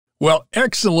Well,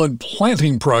 excellent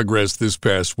planting progress this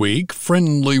past week.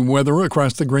 Friendly weather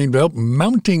across the grain belt,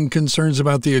 mounting concerns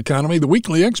about the economy. The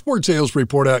weekly export sales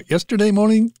report out yesterday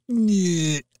morning,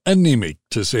 anemic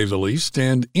to say the least,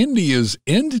 and India's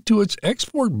end to its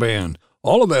export ban.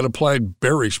 All of that applied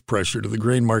bearish pressure to the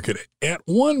grain market at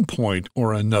one point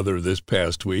or another this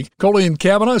past week. Coley and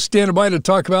Kavanaugh standing by to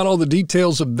talk about all the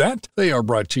details of that. They are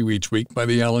brought to you each week by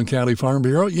the Allen County Farm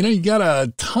Bureau. You know, you got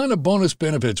a ton of bonus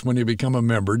benefits when you become a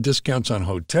member. Discounts on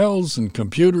hotels and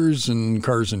computers and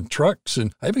cars and trucks.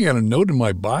 And I even got a note in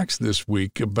my box this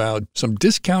week about some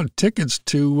discount tickets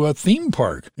to a theme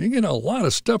park. You get a lot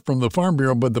of stuff from the Farm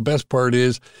Bureau, but the best part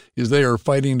is they are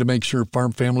fighting to make sure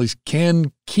farm families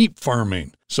can keep farming.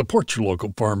 Support your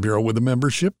local Farm Bureau with a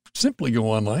membership. Simply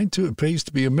go online to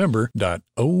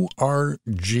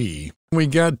itpaystobeamember.org. We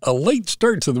got a late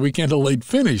start to the weekend, a late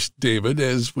finish, David,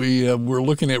 as we were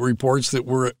looking at reports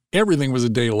that everything was a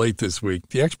day late this week.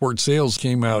 The export sales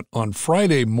came out on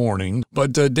Friday morning.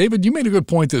 But, David, you made a good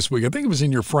point this week. I think it was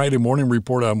in your Friday morning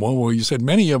report on WOWO. You said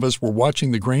many of us were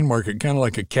watching the grain market kind of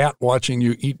like a cat watching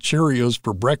you eat Cheerios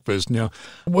for breakfast. Now,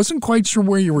 I wasn't quite sure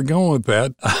where you were going with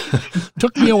that.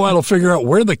 Took me a while to figure out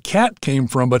where the cat came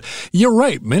from. But you're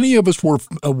right. Many of us were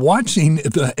watching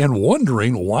and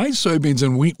wondering why soybeans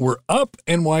and wheat were up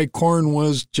and why corn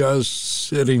was just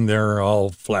sitting there all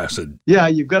flaccid. Yeah,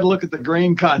 you've got to look at the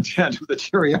grain content of the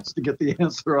Cheerios to get the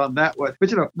answer on that one.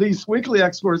 But, these weekly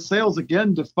export sales,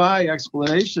 again, defy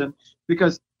explanation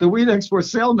because the wheat export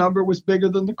sale number was bigger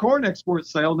than the corn export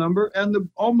sale number and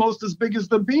almost as big as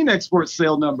the bean export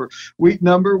sale number. Wheat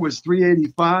number was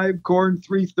 385, corn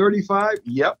 335.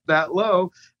 Yep, that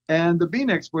low. And the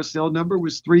bean export sale number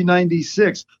was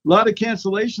 396. A lot of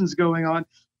cancellations going on.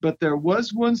 But there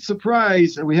was one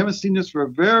surprise, and we haven't seen this for a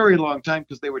very long time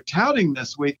because they were touting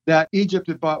this week that Egypt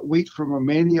had bought wheat from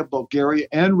Romania, Bulgaria,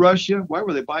 and Russia. Why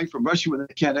were they buying from Russia when they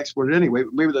can't export it anyway?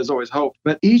 Maybe there's always hope.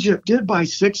 But Egypt did buy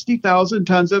 60,000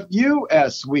 tons of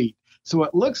U.S. wheat. So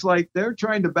it looks like they're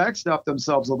trying to backstop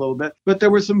themselves a little bit. But there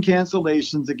were some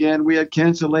cancellations. Again, we had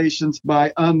cancellations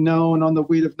by unknown on the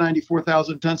wheat of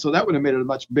 94,000 tons. So that would have made it a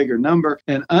much bigger number.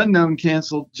 And unknown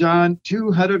canceled, John,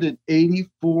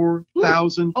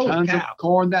 284,000 tons of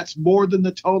corn. That's more than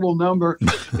the total number.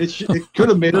 It could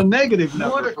have made a negative number.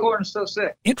 No wonder corn is so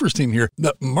sick. Interesting here.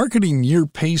 The marketing year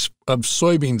pace of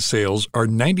soybean sales are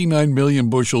 99 million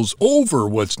bushels over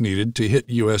what's needed to hit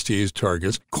USDA's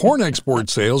targets. Corn export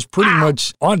sales pretty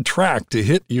much on track to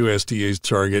hit USDA's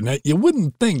target. Now, you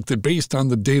wouldn't think that based on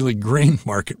the daily grain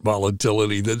market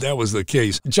volatility that was the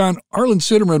case. John, Arlen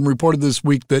Sitterman reported this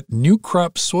week that new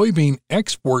crop soybean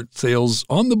export sales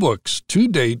on the books to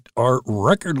date are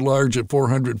record large at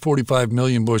 445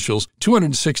 million bushels,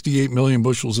 268 million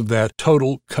bushels of that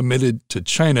total committed to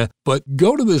China. But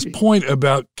go to this point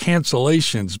about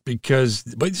cancellations because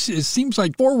it seems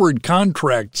like forward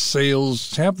contract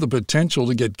sales have the potential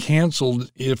to get canceled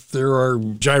if there are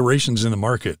gyrations in the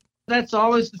market. That's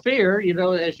always the fear,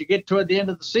 as you get toward the end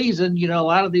of the season, a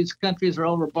lot of these countries are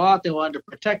overbought. They wanted to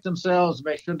protect themselves,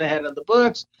 make sure they had it in the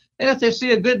books. And if they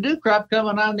see a good new crop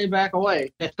coming on, they back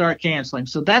away. They start canceling.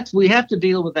 So we have to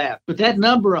deal with that. But that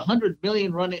number, 100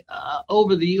 million running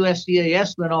over the USDA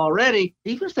estimate already,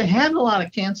 even if they have a lot of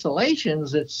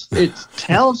cancellations, it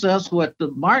tells us what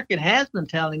the market has been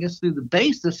telling us through the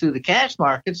basis, through the cash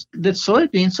markets, that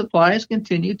soybean supplies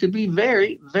continue to be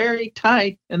very, very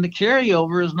tight. And the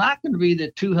carryover is not going to be the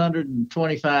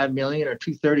 225 million or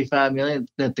 235 million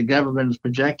that the government is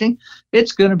projecting.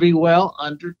 It's going to be well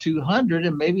under 200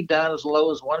 and maybe down as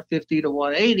low as 150 to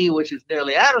 180, which is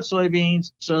nearly out of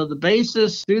soybeans. So the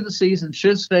basis through the season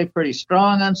should stay pretty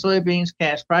strong on soybeans.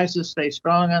 Cash prices stay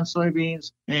strong on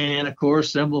soybeans. And, of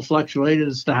course, then we'll fluctuate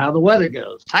as to how the weather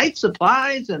goes. Tight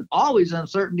supplies and always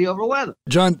uncertainty over weather.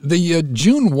 John, the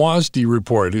June WASDE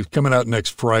report is coming out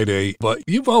next Friday, but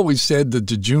you've always said that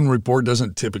the June report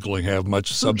doesn't typically have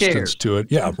much substance to it.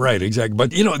 Yeah, right, exactly.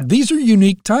 But, these are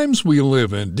unique times we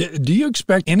live in. Do you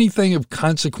expect anything of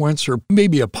consequence or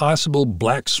maybe a possible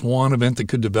black swan event that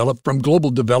could develop from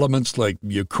global developments like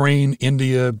Ukraine,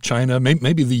 India, China,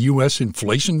 maybe the U.S.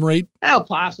 inflation rate? Oh,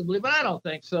 possibly, but I don't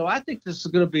think so. I think this is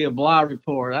going to be a blah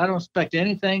report. I don't expect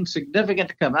anything significant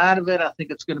to come out of it. I think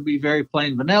it's going to be very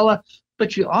plain vanilla.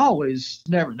 but you always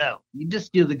never know.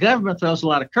 The government throws a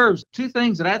lot of curves. Two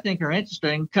things that I think are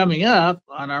interesting coming up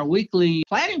on our weekly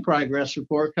planting progress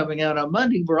report coming out on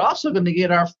Monday. We're also going to get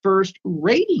our first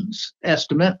ratings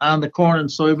estimate on the corn and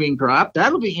soybean crop.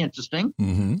 That'll be interesting.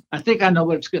 Mm-hmm. I think I know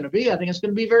what it's going to be. I think it's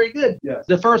going to be very good. Yes.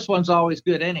 The first one's always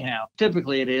good anyhow.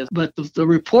 Typically it is. But the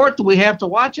report that we have to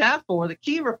watch out for, the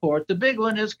key report, the big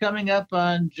one is coming up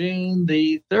on June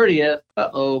the 30th.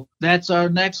 That's our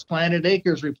next planted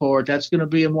acres report. That's going to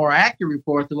be a more accurate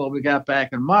report than what we got back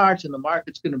in March, and the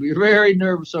market's going to be very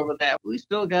nervous over that. We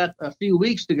still got a few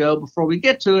weeks to go before we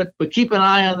get to it, but keep an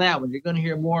eye on that one. You're going to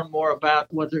hear more and more about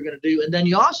what they're going to do. And then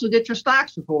you also get your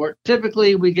stocks report.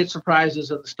 Typically, we get surprises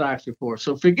in the stocks report.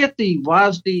 So forget the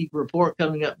WASDE report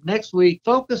coming up next week.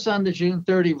 Focus on the June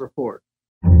 30 report.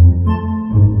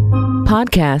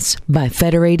 Podcasts by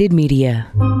Federated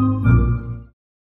Media.